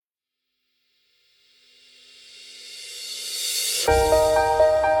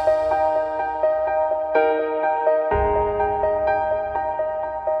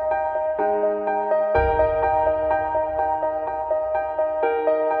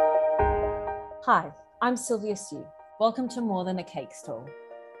Hi, I'm Sylvia Sue. Welcome to More Than a Cake Stall,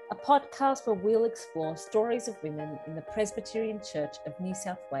 a podcast where we'll explore stories of women in the Presbyterian Church of New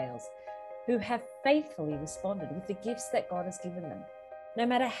South Wales who have faithfully responded with the gifts that God has given them, no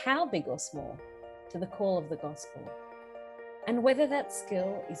matter how big or small, to the call of the gospel. And whether that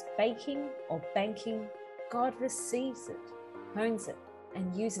skill is baking or banking, God receives it, hones it,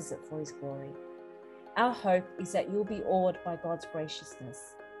 and uses it for His glory. Our hope is that you'll be awed by God's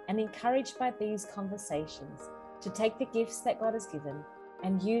graciousness and encouraged by these conversations to take the gifts that God has given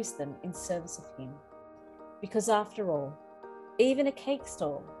and use them in service of Him. Because after all, even a cake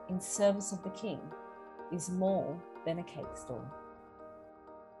stall in service of the King is more than a cake stall.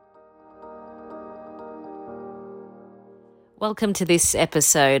 Welcome to this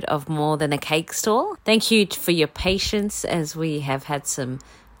episode of More Than a Cake Stall. Thank you for your patience as we have had some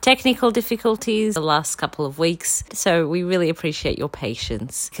technical difficulties the last couple of weeks. So we really appreciate your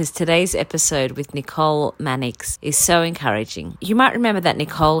patience because today's episode with Nicole Mannyx is so encouraging. You might remember that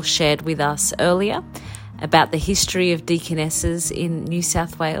Nicole shared with us earlier about the history of deaconesses in New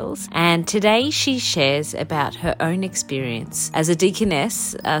South Wales. And today she shares about her own experience as a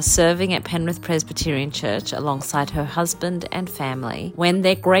deaconess serving at Penrith Presbyterian Church alongside her husband and family when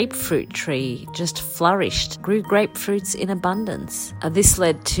their grapefruit tree just flourished, grew grapefruits in abundance. This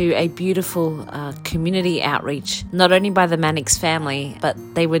led to a beautiful community outreach, not only by the Mannyx family, but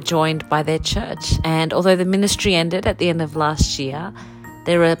they were joined by their church. And although the ministry ended at the end of last year,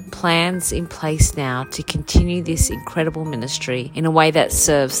 there are plans in place now to continue this incredible ministry in a way that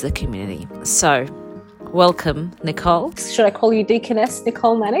serves the community. So, welcome, Nicole. Should I call you Deaconess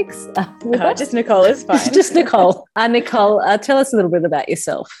Nicole Mannyx? Just Nicole is fine. Just Nicole. Nicole, tell us a little bit about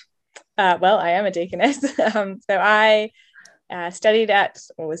yourself. Well, I am a deaconess. So I studied at,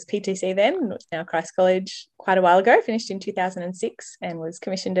 or was PTC then, now Christ College, quite a while ago, finished in 2006 and was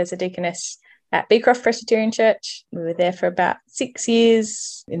commissioned as a deaconess at Grapefruits Presbyterian Church. We were there for about 6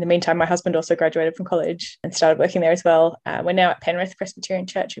 years. In the meantime, my husband also graduated from college and started working there as well. We're now at Penrith Presbyterian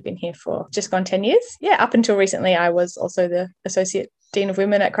Church. We've been here for just gone 10 years. Yeah, up until recently, I was also the Associate Dean of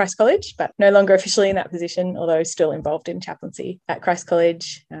Women at Christ College, but no longer officially in that position, although still involved in chaplaincy at Christ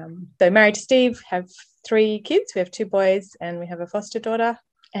College. So married to Steve, have 3 kids. We have 2 boys and we have a foster daughter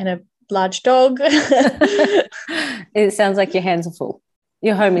and a large dog. It sounds like your hands are full.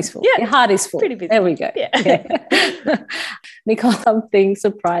 Your home is full. Yeah, your heart is full. Pretty busy. There we go. Yeah. Nicole, something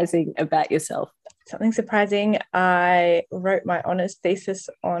surprising about yourself. Something surprising. I wrote my honours thesis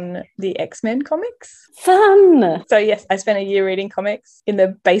on the X-Men comics. Fun. So yes, I spent a year reading comics in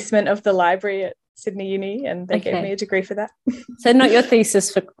the basement of the library at Sydney Uni, and they gave me a degree for that. So not your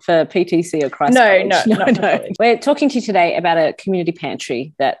thesis for PTC or Christ College? No. We're talking to you today about a community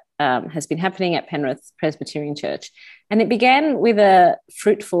pantry that has been happening at Penrith Presbyterian Church. And it began with a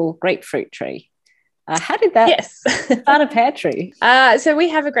fruitful grapefruit tree. How did that start a pantry? So we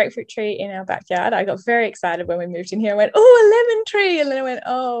have a grapefruit tree in our backyard. I got very excited when we moved in here. I went, oh, a lemon tree. And then I went,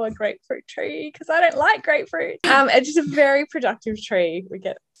 oh, a grapefruit tree, because I don't like grapefruit. It's just a very productive tree. We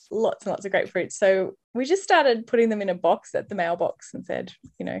get lots and lots of grapefruits. So we just started putting them in a box at the mailbox and said,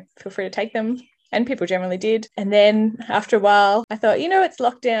 feel free to take them. And people generally did. And then after a while, I thought, it's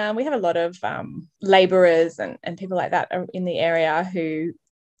lockdown. We have a lot of labourers and people like that in the area who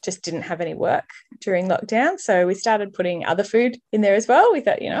just didn't have any work during lockdown. So we started putting other food in there as well. We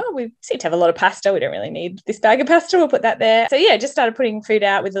thought, we seem to have a lot of pasta. We don't really need this bag of pasta. We'll put that there. So yeah, just started putting food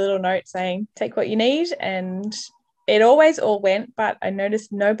out with a little note saying, take what you need. And it always all went, but I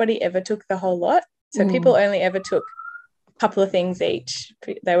noticed nobody ever took the whole lot. So people only ever took couple of things each.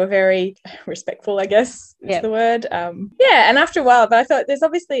 They were very respectful, I guess is the word. And after a while, but I thought there's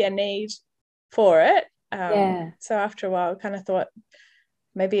obviously a need for it. So after a while, I kind of thought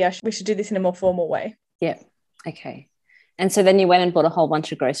maybe we should do this in a more formal way. Yeah. Okay. And so then you went and bought a whole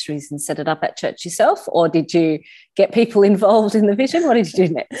bunch of groceries and set it up at church yourself, or did you get people involved in the vision? What did you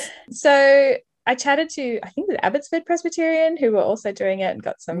do next? So I chatted to, I think, the Abbotsford Presbyterian, who were also doing it, and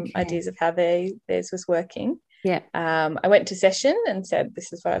got some ideas of how theirs was working. Yeah. I went to session and said,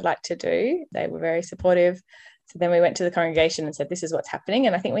 this is what I'd like to do. They were very supportive. So then we went to the congregation and said, this is what's happening.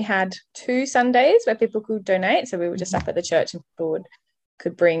 And I think we had 2 Sundays where people could donate. So we were just up at the church and people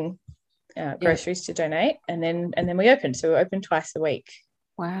could bring groceries to donate. And then we opened. So we opened twice a week.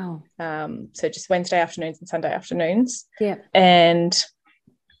 Wow. So just Wednesday afternoons and Sunday afternoons. Yeah. And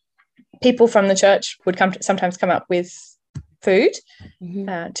people from the church would sometimes come up with food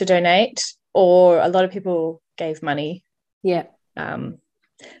to donate, or a lot of people gave money. Yeah.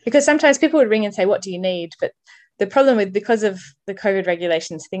 Because sometimes people would ring and say, what do you need? But the problem because of the COVID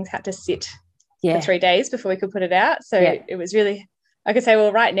regulations, things had to sit for 3 days before we could put it out. So it was really, I could say,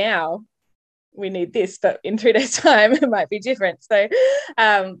 well, right now we need this, but in 3 days' time it might be different. So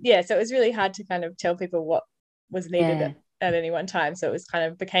so it was really hard to kind of tell people what was needed at any one time. So it was kind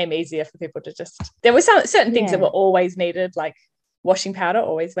of became easier for people to just, there were some certain things that were always needed, like washing powder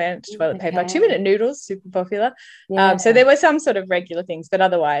always went, toilet paper, 2-minute noodles, super popular. So there were some sort of regular things, but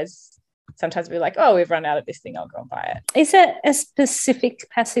otherwise sometimes we're like, oh, we've run out of this thing, I'll go and buy it. Is there a specific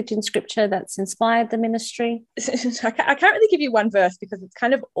passage in scripture that's inspired the ministry? I can't really give you one verse because it's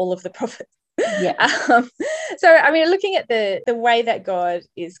kind of all of the prophets. Yeah. So I mean, looking at the way that God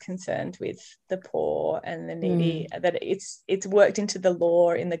is concerned with the poor and the needy, that it's worked into the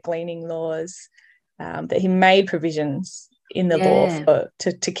law, in the gleaning laws, that he made provisions in the law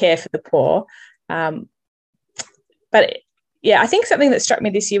to care for the poor. But I think something that struck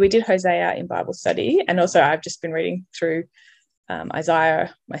me this year, we did Hosea in Bible study, and also I've just been reading through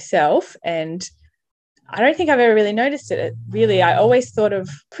Isaiah myself, and I don't think I've ever really noticed it. Really, I always thought of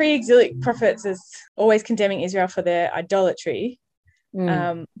pre-exilic prophets as always condemning Israel for their idolatry.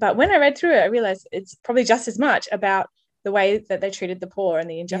 But when I read through it, I realized it's probably just as much about the way that they treated the poor and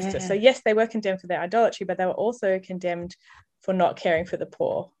the injustice. So yes, they were condemned for their idolatry, but they were also condemned for not caring for the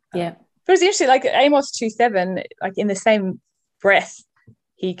poor. But it was interesting, like Amos 2:7, like in the same breath,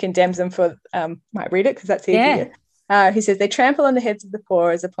 he condemns them for, might read it because that's easier. He says, they trample on the heads of the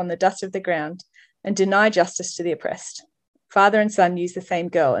poor as upon the dust of the ground, and deny justice to the oppressed. Father and son use the same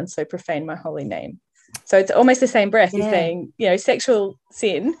girl, and so profane my holy name. So it's almost the same breath. He's saying, sexual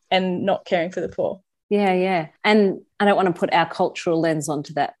sin and not caring for the poor. And I don't want to put our cultural lens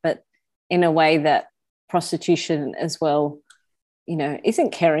onto that, but in a way that prostitution as well,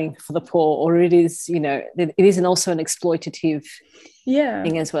 isn't caring for the poor, or it is, it isn't also an exploitative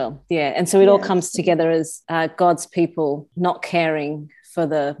thing as well. And so it all comes together as God's people not caring for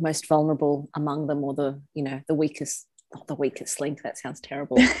the most vulnerable among them, or the weakest, not the weakest link, that sounds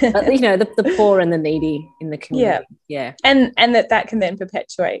terrible, but the poor and the needy in the community. And that can then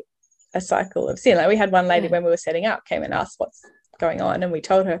perpetuate a cycle of sin. Like we had one lady when we were setting up came and asked what's going on, and we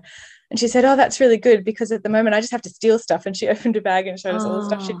told her, and she said, oh, that's really good, because at the moment I just have to steal stuff. And she opened a bag and showed us all the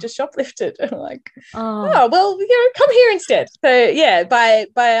stuff she'd just shoplifted. And I'm like, well, come here instead. So by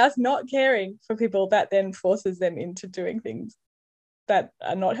us not caring for people, that then forces them into doing things that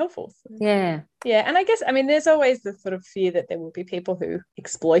are not helpful. And I guess, I mean, there's always the sort of fear that there will be people who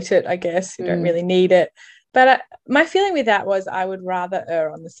exploit it, I guess, who don't really need it. But my feeling with that was I would rather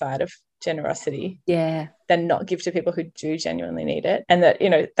err on the side of generosity than not give to people who do genuinely need it, and that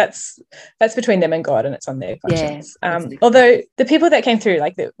that's between them and God, and it's on their conscience. Although the people that came through,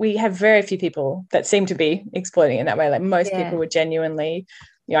 like we have very few people that seem to be exploiting in that way. Like most people were genuinely,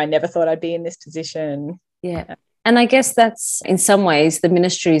 I never thought I'd be in this position. And I guess that's in some ways the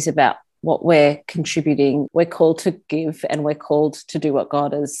ministry is about what we're contributing. We're called to give, and we're called to do what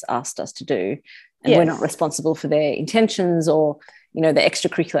God has asked us to do, and we're not responsible for their intentions or the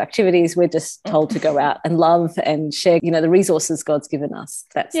extracurricular activities. We're just told to go out and love and share the resources God's given us.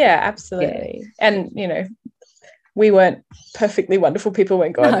 That's absolutely. And we weren't perfectly wonderful people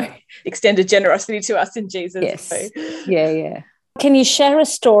when God extended generosity to us in Jesus. Can you share a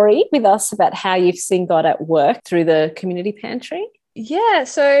story with us about how you've seen God at work through the community pantry?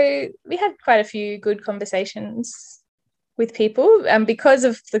 So we had quite a few good conversations with people, and because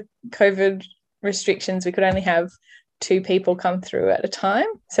of the COVID restrictions, we could only have 2 people come through at a time.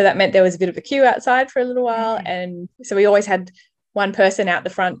 So that meant there was a bit of a queue outside for a little while. And so we always had one person out the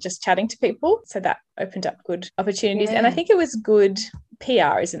front just chatting to people. So that opened up good opportunities. And I think it was good.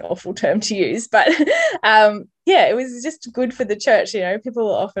 PR is an awful term to use, but it was just good for the church. People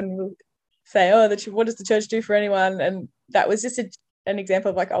often will say, oh, what does the church do for anyone? And that was just an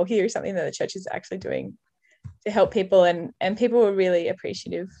example of like, oh, here's something that the church is actually doing to help people. And people were really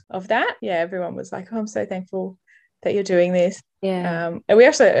appreciative of that. Everyone was like, oh, I'm so thankful that you're doing this. And we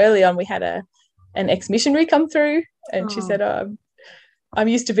also, early on, we had an ex-missionary come through, and she said, oh, I'm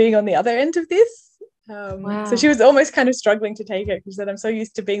used to being on the other end of this. So she was almost kind of struggling to take it, because she said, I'm so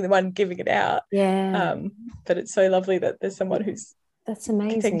used to being the one giving it out. But it's so lovely that there's someone who's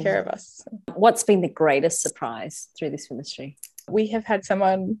taking care of us. What's been the greatest surprise through this ministry? We have had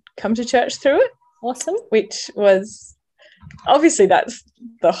someone come to church through it. Awesome. Which was, obviously that's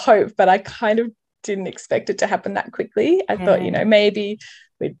the hope, but I kind of didn't expect it to happen that quickly. I thought, maybe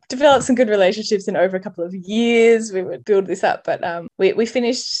we'd develop some good relationships, and over a couple of years we would build this up. But we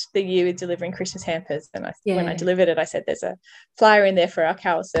finished the year with delivering Christmas hampers, and when I delivered it, I said, there's a flyer in there for our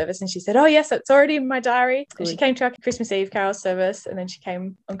carol service, and she said, oh yes, it's already in my diary. And she came to our Christmas Eve carol service, and then she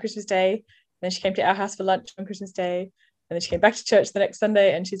came on Christmas Day, and then she came to our house for lunch on Christmas Day, and then she came back to church the next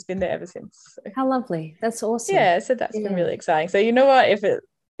Sunday, and she's been there ever since. So, how lovely. That's awesome. So that's been really exciting. So you know what,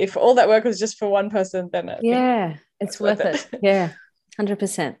 if if all that work was just for one person, then it's worth it. Yeah,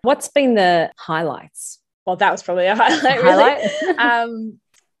 100%. What's been the highlights? Well, that was probably a highlight, really.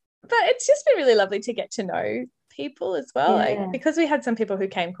 But it's just been really lovely to get to know people as well, like, because we had some people who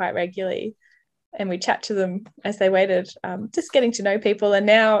came quite regularly and we chat to them as they waited, just getting to know people, and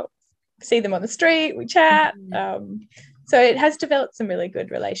now see them on the street, we chat. So it has developed some really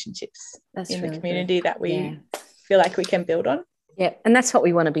good relationships in the community that we feel like we can build on. Yeah, and that's what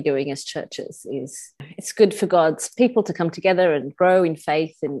we want to be doing as churches. Is it's good for God's people to come together and grow in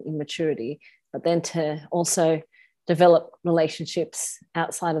faith and in maturity, but then to also develop relationships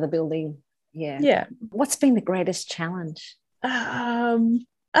outside of the building. Yeah. What's been the greatest challenge? To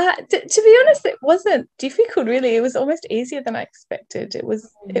be honest, it wasn't difficult, really. It was almost easier than I expected. It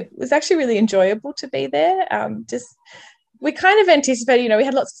was actually really enjoyable to be there. We kind of anticipated, we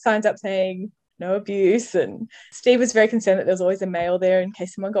had lots of signs up saying no abuse, and Steve was very concerned that there was always a male there in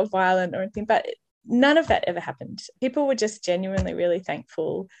case someone got violent or anything, but none of that ever happened. People were just genuinely really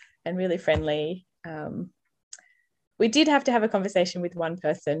thankful and really friendly. We did have to have a conversation with one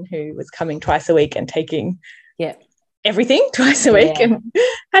person who was coming twice a week and taking everything twice a week, and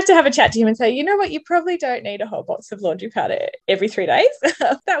had to have a chat to him and say, you know what, you probably don't need a whole box of laundry powder every 3 days.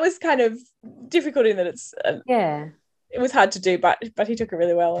 That was kind of difficult in that it was hard to do, but he took it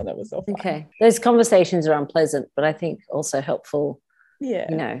really well, and it was all fine. Okay. Those conversations are unpleasant, but I think also helpful,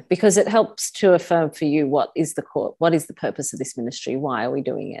 because it helps to affirm for you what is the purpose of this ministry, why are we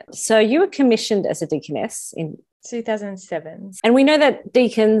doing it. So you were commissioned as a deaconess in 2007. And we know that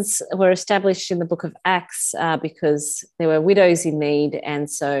deacons were established in the book of Acts because there were widows in need, and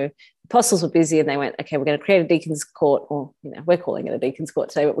so apostles were busy and they went, okay, we're going to create a deacon's court, or we're calling it a deacon's court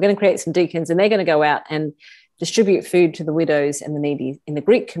today, but we're going to create some deacons, and they're going to go out and distribute food to the widows and the needy in the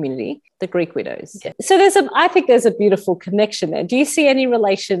Greek community, the Greek widows. Yeah. So I think there's a beautiful connection there. Do you see any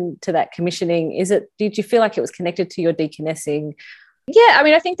relation to that commissioning? Did you feel like it was connected to your deaconessing? Yeah, I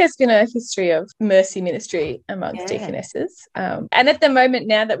mean, I think there's been a history of mercy ministry amongst deaconesses. And at the moment,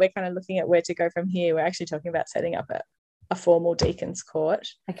 now that we're kind of looking at where to go from here, we're actually talking about setting up a formal deacon's court.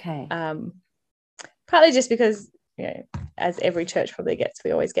 Okay. Partly just because, as every church probably gets,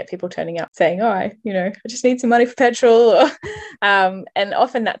 we always get people turning up saying, I just need some money for petrol. And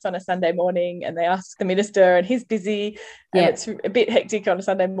often that's on a Sunday morning, and they ask the minister and he's busy, and it's a bit hectic on a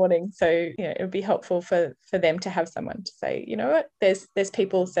Sunday morning. So, it would be helpful for them to have someone to say, you know what, there's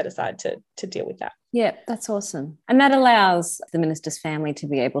people set aside to deal with that. Yeah, that's awesome. And that allows the minister's family to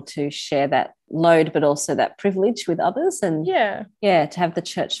be able to share that load, but also that privilege with others. And to have the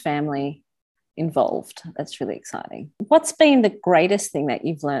church family involved. That's really exciting. What's been the greatest thing that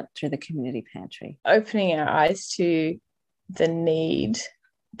you've learnt through the community pantry? Opening our eyes to the need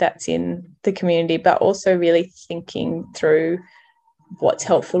that's in the community, but also really thinking through what's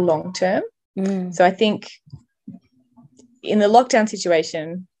helpful long term. So I think in the lockdown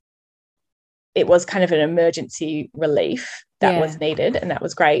situation, it was kind of an emergency relief that was needed, and that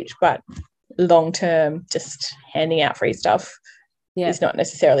was great, but long term, just handing out free stuff is not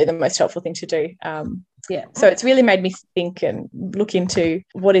necessarily the most helpful thing to do. So it's really made me think and look into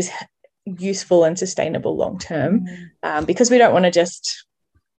what is useful and sustainable long term, because we don't want to just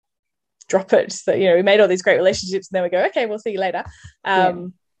drop it. So, we made all these great relationships and then we go, okay, we'll see you later.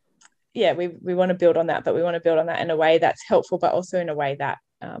 We want to build on that, but we want to build on that in a way that's helpful, but also in a way that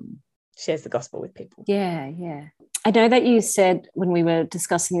shares the gospel with people. I know that you said when we were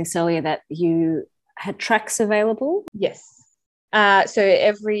discussing this earlier that you had tracts available. Yes. So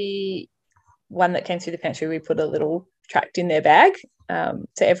every one that came through the pantry, we put a little tract in their bag.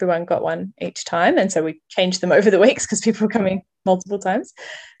 So everyone got one each time. And so we changed them over the weeks because people were coming multiple times.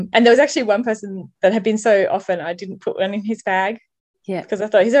 And there was actually one person that had been so often I didn't put one in his bag. Because I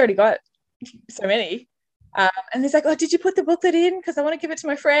thought he's already got so many. And he's like, oh, did you put the booklet in? Because I want to give it to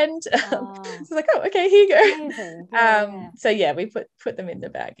my friend. So I was like, oh, okay, here you go. So we put them in the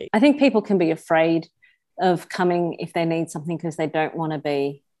bag. I think people can be afraid of coming if they need something because they don't want to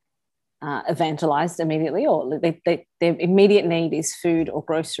be evangelized immediately, or their immediate need is food or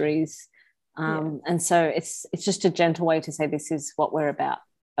groceries. And so it's just a gentle way to say this is what we're about.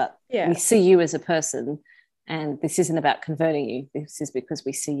 But we see you as a person, and this isn't about converting you. This is because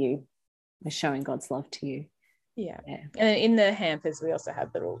we see you. We're showing God's love to you. And in the hampers, we also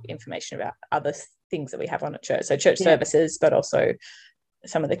have little information about other things that we have on at church. So church services, but also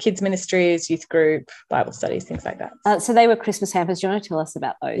some of the kids ministries, youth group, Bible studies, things like that. So they were Christmas hampers. Do you want to tell us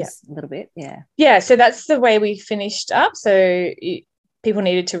about those a little bit? So that's the way we finished up. So people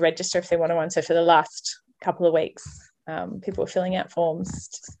needed to register if they wanted one. So for the last couple of weeks, People were filling out forms,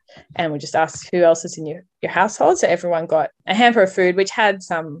 and we just asked who else is in your household. So everyone got a hamper of food, which had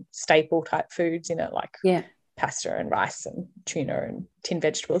some staple type foods in it, like pasta and rice and tuna and tinned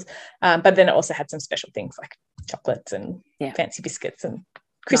vegetables. But then it also had some special things like chocolates and fancy biscuits and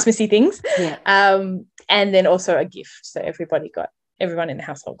Christmassy things. And then also a gift. So everyone in the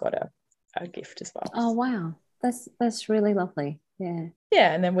household got a gift as well. Oh, wow. That's really lovely.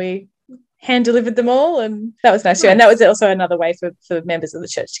 Yeah, and then we hand delivered them all, and that was nice too. And that was also another way for members of the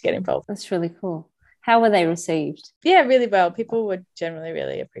church to get involved. That's really cool. How were they received? Yeah, really well. People were generally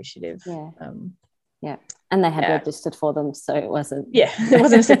really appreciative. And they had registered for them, so it wasn't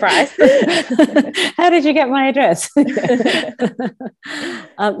a surprise. How did you get my address? So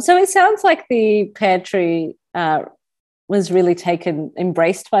it sounds like the pantry was really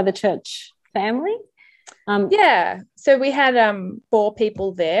embraced by the church family. So we had 4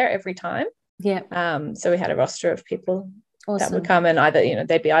 people there every time. So we had a roster of people that would come, and either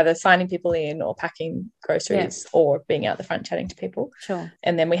they'd be either signing people in or packing groceries or being out the front chatting to people.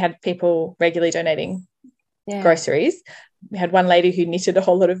 And then we had people regularly donating groceries. We had one lady who knitted a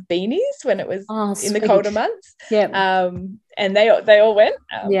whole lot of beanies when it was in the colder months. And they all went.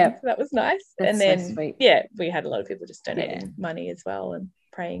 That was nice. That's and then so sweet. We had a lot of people just donating money as well and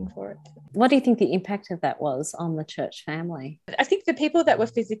praying for it. What do you think the impact of that was on the church family? I think the people that were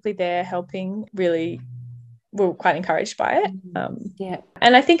physically there helping really were quite encouraged by it.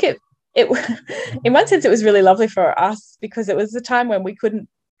 And I think it in one sense it was really lovely for us, because it was a time when we couldn't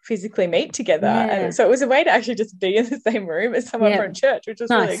physically meet together, and so it was a way to actually just be in the same room as someone from church, which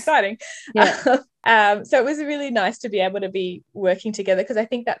was really exciting. So it was really nice to be able to be working together, because I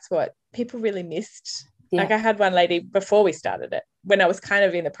think that's what people really missed. Like I had one lady before we started it, when I was kind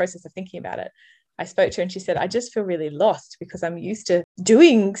of in the process of thinking about it, I spoke to her and she said, I just feel really lost because I'm used to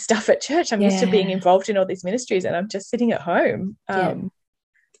doing stuff at church. I'm used to being involved in all these ministries, and I'm just sitting at home.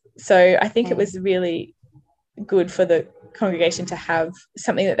 So I think it was really good for the congregation to have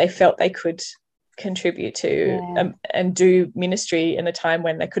something that they felt they could contribute to and do ministry in a time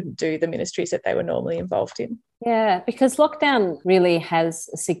when they couldn't do the ministries that they were normally involved in. Because lockdown really has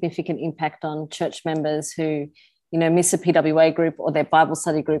a significant impact on church members who miss a PWA group, or their Bible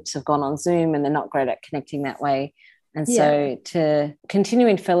study groups have gone on Zoom and they're not great at connecting that way. And so to continue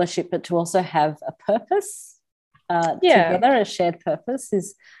in fellowship, but to also have a purpose together, a shared purpose,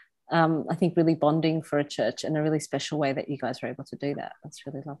 is I think really bonding for a church, and a really special way that you guys were able to do that. That's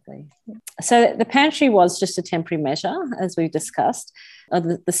really lovely. So the pantry was just a temporary measure, as we've discussed.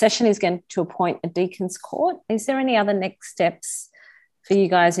 The session is going to appoint a deacon's court. Is there any other next steps for you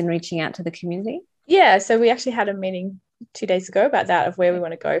guys in reaching out to the community? So we actually had a meeting 2 days ago about that, of where we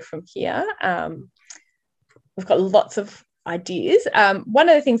want to go from here. We've got lots of ideas. One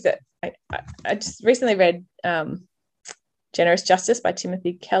of the things that I just recently read, Generous Justice by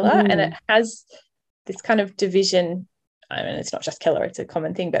Timothy Keller, and it has this kind of division. I mean, it's not just Keller, it's a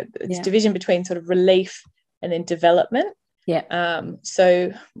common thing, but it's division between sort of relief and then development.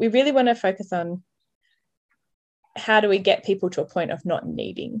 So we really want to focus on how do we get people to a point of not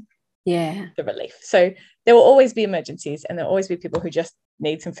needing the relief. So there will always be emergencies, and there will always be people who just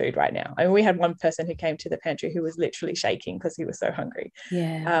need some food right now. I mean, we had one person who came to the pantry who was literally shaking because he was so hungry.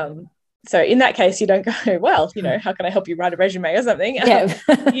 So in that case, you don't go, well, how can I help you write a resume or something?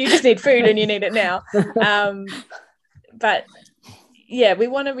 You just need food and you need it now. But we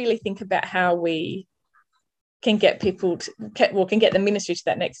want to really think about how we can get people can get the ministry to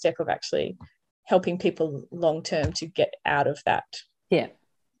that next step of actually helping people long term to get out of that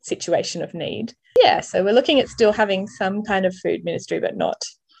situation of need. So we're looking at still having some kind of food ministry, but not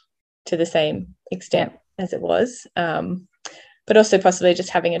to the same extent as it was. But also possibly just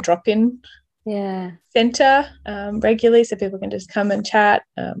having a drop-in centre regularly, so people can just come and chat.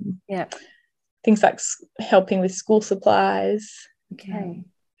 Things like helping with school supplies.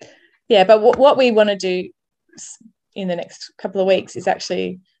 But what we want to do in the next couple of weeks is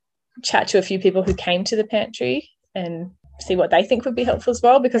actually chat to a few people who came to the pantry and see what they think would be helpful as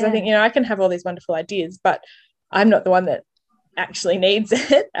well, because I think I can have all these wonderful ideas, but I'm not the one that actually needs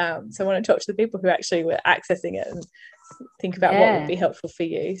it. So I want to talk to the people who actually were accessing it and think about what would be helpful for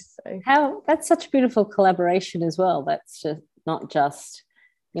you. So that's such beautiful collaboration as well. That's just not just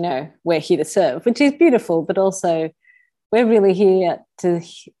we're here to serve, which is beautiful, but also we're really here to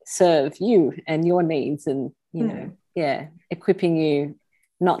serve you and your needs, and equipping you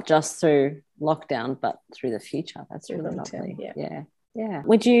not just through lockdown but through the future. That's really lovely.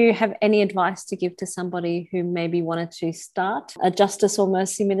 Would you have any advice to give to somebody who maybe wanted to start a justice or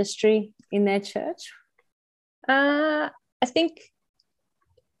mercy ministry in their church? I think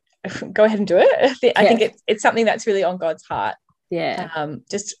go ahead and do it. I think it's something that's really on God's heart.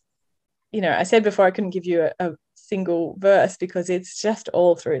 Just, I said before I couldn't give you a single verse because it's just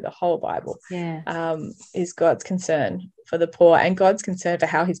all through the whole Bible. Is God's concern for the poor and God's concern for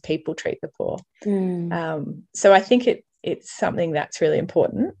how his people treat the poor. So I think it's something that's really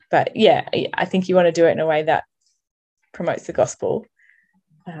important. But I think you want to do it in a way that promotes the gospel.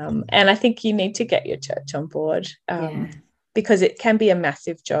 And I think you need to get your church on board because it can be a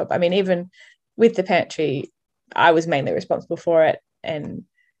massive job. I mean, even with the pantry, I was mainly responsible for it, and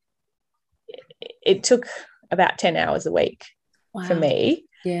it took about 10 hours a week for me.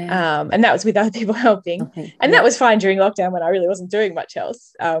 And that was with other people helping. And that was fine during lockdown when I really wasn't doing much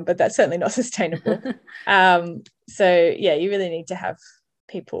else. But that's certainly not sustainable. So you really need to have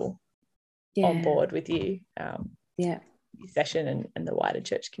people on board with you. Session and the wider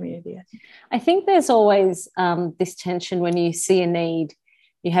church community. I think there's always this tension when you see a need,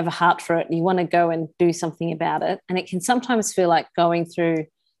 you have a heart for it, and you want to go and do something about it. And it can sometimes feel like going through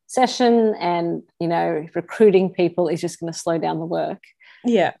session and, recruiting people is just going to slow down the work.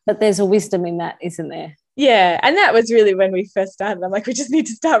 But there's a wisdom in that, isn't there? And that was really when we first started. I'm like, we just need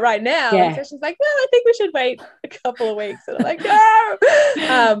to start right now. And session's like, well, I think we should wait a couple of weeks. And I'm like,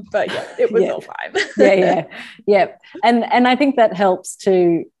 no. But it was all fine. And I think that helps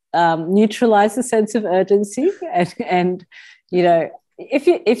to neutralize the sense of urgency. And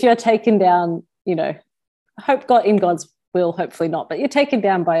if you're taken down, hope God in God's will, hopefully not, but you're taken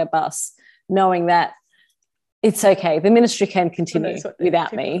down by a bus, knowing that it's okay. The ministry can continue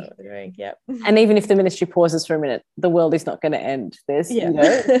without me. And even if the ministry pauses for a minute, the world is not going to end.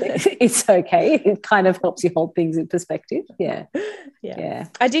 It's okay. It kind of helps you hold things in perspective.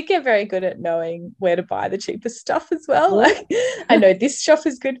 I did get very good at knowing where to buy the cheapest stuff as well. Like, I know this shop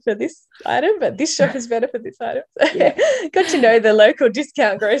is good for this item, but this shop is better for this item. Got to know the local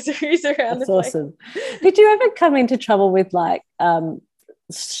discount groceries around the place. Awesome. Did you ever come into trouble with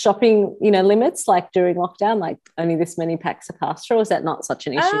shopping limits, like during lockdown, like only this many packs are passed through, or is that not such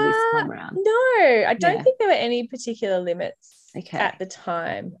an issue this time around? No, I don't think there were any particular limits at the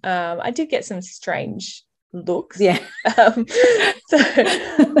time. I did get some strange looks, and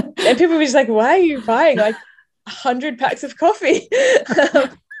people were just like, why are you buying like 100 packs of coffee? So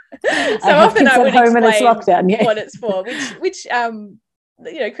often I would explain what it's for, which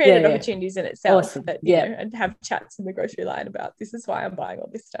created opportunities in itself. Awesome. That, and have chats in the grocery line about this is why I'm buying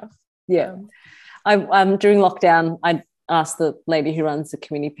all this stuff. I during lockdown, I asked the lady who runs the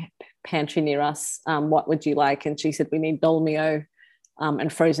community pantry near us, what would you like? And she said, we need dolmio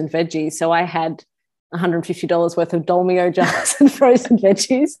and frozen veggies. So I had $150 worth of dolmio jars and frozen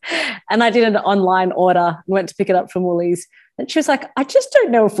veggies. And I did an online order and went to pick it up from Woolies. And she was like, I just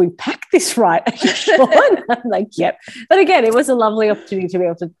don't know if we packed this right. Are you sure? And I'm like, yep. But again, it was a lovely opportunity to be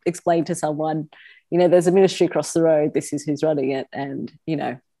able to explain to someone, there's a ministry across the road. This is who's running it. And,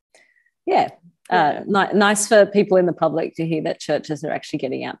 nice for people in the public to hear that churches are actually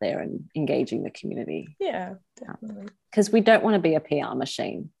getting out there and engaging the community. Yeah, definitely. Because we don't want to be a PR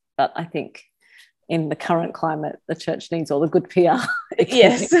machine. But I think in the current climate, the church needs all the good PR.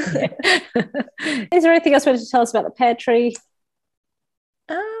 Yes. Is there anything else you wanted to tell us about the pantry?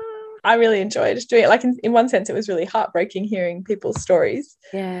 I really enjoyed doing it. Like in one sense, it was really heartbreaking hearing people's stories.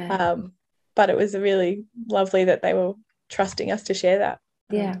 But it was really lovely that they were trusting us to share that.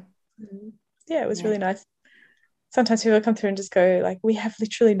 It was really nice. Sometimes people come through and just go like, we have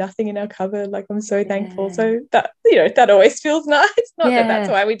literally nothing in our cupboard. Like, I'm so thankful. So that, that always feels nice. Not that that's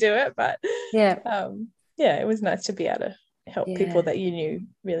why we do it, but it was nice to be able to help people that you knew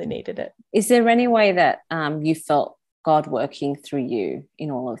really needed it. Is there any way that you felt God working through you in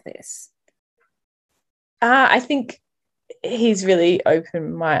all of this? I think he's really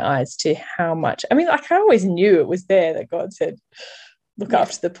opened my eyes to how much, I always knew it was there, that God said, look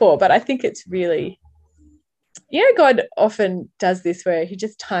after the poor, but I think it's really, God often does this where he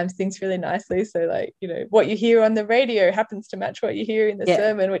just times things really nicely. So like, what you hear on the radio happens to match what you hear in the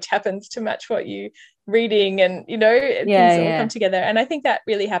sermon, which happens to match what you reading, and, things all come together. And I think that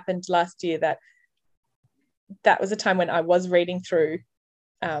really happened last year, that was a time when I was reading through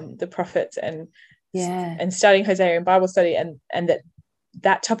the prophets and studying Hosea in Bible study, and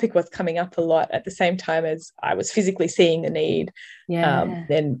that topic was coming up a lot at the same time as I was physically seeing the need,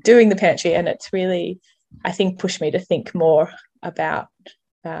 then doing the pantry. And it's really, I think, pushed me to think more about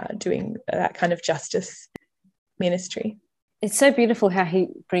doing that kind of justice ministry. It's so beautiful how he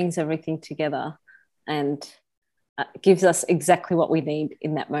brings everything together and gives us exactly what we need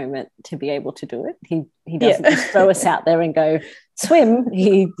in that moment to be able to do it. He doesn't just throw us out there and go swim.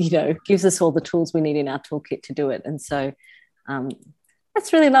 He gives us all the tools we need in our toolkit to do it. And so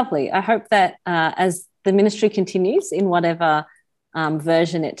That's really lovely. I hope that as the ministry continues in whatever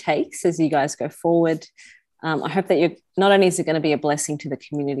version it takes as you guys go forward, I hope that you're not only is it going to be a blessing to the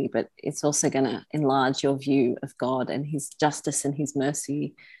community, but it's also going to enlarge your view of God and his justice and his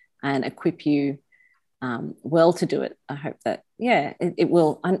mercy and equip you well to do it. I hope that, it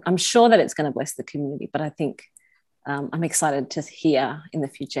will. I'm sure that it's going to bless the community, but I think I'm excited to hear in the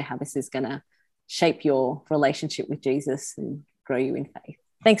future how this is going to shape your relationship with Jesus and grow you in faith.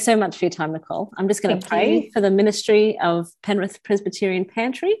 Thanks so much for your time, Nicole. I'm just going to pray for the ministry of Penrith Presbyterian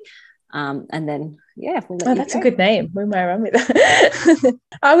Pantry. And then, we'll let that's go. A good name. We might run with that.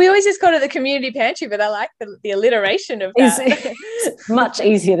 We always just call it the community pantry, but I like the alliteration of that. It's much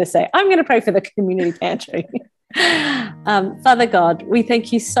easier to say. I'm going to pray for the community pantry. Father God, we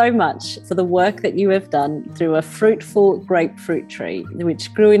thank you so much for the work that you have done through a fruitful grapefruit tree,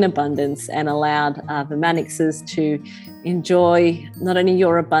 which grew in abundance and allowed the Mannyxes to enjoy not only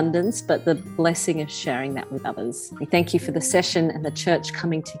your abundance, but the blessing of sharing that with others. We thank you for the session and the church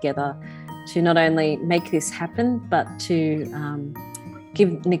coming together to not only make this happen, but to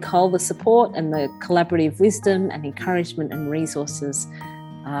give Nicole the support and the collaborative wisdom and encouragement and resources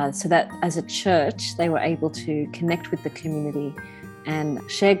so that as a church, they were able to connect with the community and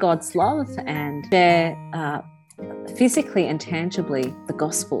share God's love and share physically and tangibly the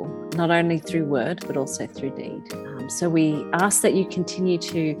gospel, not only through word, but also through deed. So we ask that you continue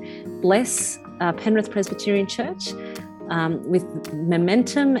to bless Penrith Presbyterian Church with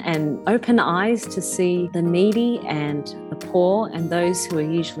momentum and open eyes to see the needy and the poor and those who are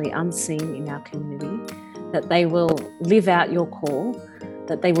usually unseen in our community, that they will live out your call,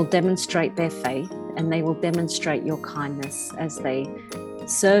 that they will demonstrate their faith and they will demonstrate your kindness as they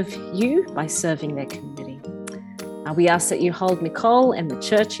serve you by serving their community. We ask that you hold Nicole and the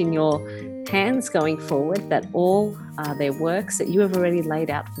church in your hands going forward, that all their works that you have already laid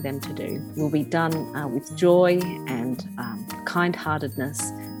out for them to do will be done with joy and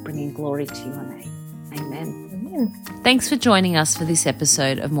kind-heartedness, bringing glory to your name. Amen. Amen. Thanks for joining us for this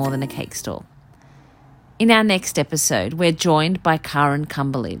episode of More Than a Cake Stall. In our next episode, we're joined by Karen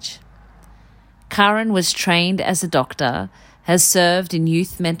Cumberledge. Karen was trained as a doctor, has served in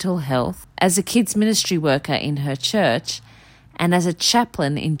youth mental health, as a kids ministry worker in her church, and as a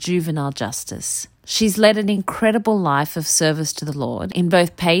chaplain in juvenile justice. She's led an incredible life of service to the Lord in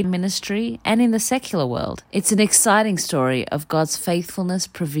both paid ministry and in the secular world. It's an exciting story of God's faithfulness,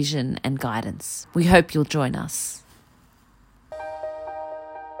 provision, and guidance. We hope you'll join us.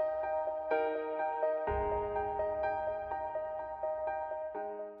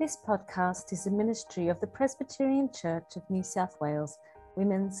 This podcast is a ministry of the Presbyterian Church of New South Wales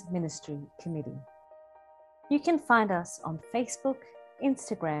Women's Ministry Committee. You can find us on Facebook,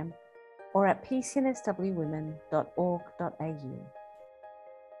 Instagram, or at pcnswwomen.org.au.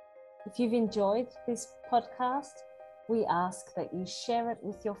 If you've enjoyed this podcast, we ask that you share it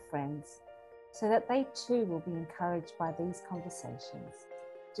with your friends so that they too will be encouraged by these conversations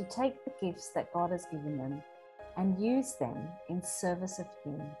to take the gifts that God has given them and use them in service of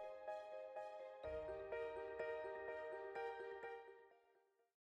Him